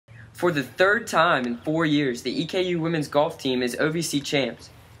For the third time in 4 years, the EKU women's golf team is OVC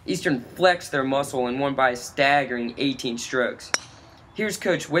champs. Eastern flexed their muscle and won by a staggering 18 strokes. Here's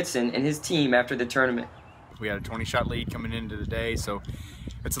Coach Whitson and his team after the tournament. We had a 20-shot lead coming into the day, so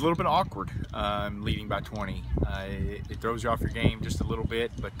it's a little bit awkward leading by 20. It throws you off your game just a little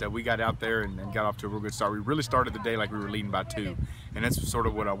bit, but we got out there and got off to a real good start. We really started the day like we were leading by 2, and that's sort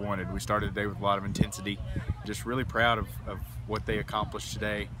of what I wanted. We started the day with a lot of intensity. Just really proud of what they accomplished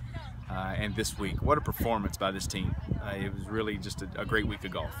today and this week. What a performance by this team. It was really just a great week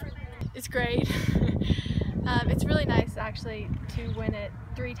of golf. It's great. It's really nice actually to win it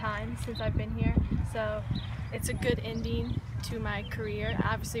 3 times since I've been here, so it's a good ending to my career.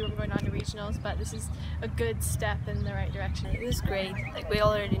 Obviously we're going on to regionals, but this is a good step in the right direction. It was great. Like, we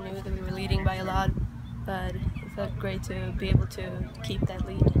already knew that we were leading by a lot, but it felt great to be able to keep that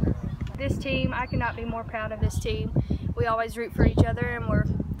lead. This team, I could not be more proud of this team. We always root for each other and we're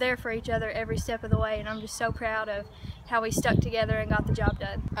there for each other every step of the way, and I'm just so proud of how we stuck together and got the job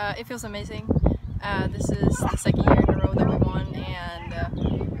done. It feels amazing. This is the second year in a row that we won, and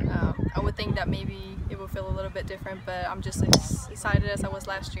I would think that maybe it will feel a little bit different, but I'm just as excited as I was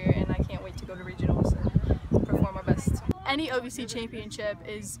last year, and I can't wait to go to regionals and perform our best. Any OVC championship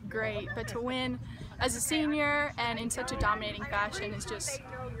is great, but to win as a senior and in such a dominating fashion is just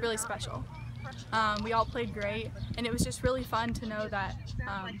really special. We all played great, and it was just really fun to know that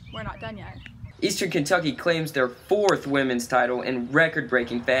we're not done yet. Eastern Kentucky claims their 4th women's title in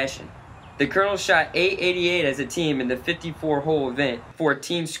record-breaking fashion. The Colonels shot .888 as a team in the 54-hole event for a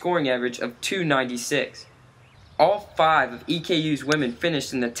team scoring average of .296. All 5 of EKU's women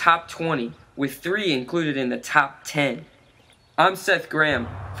finished in the top 20, with 3 included in the top 10. I'm Seth Graham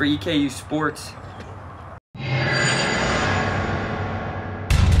for EKU Sports.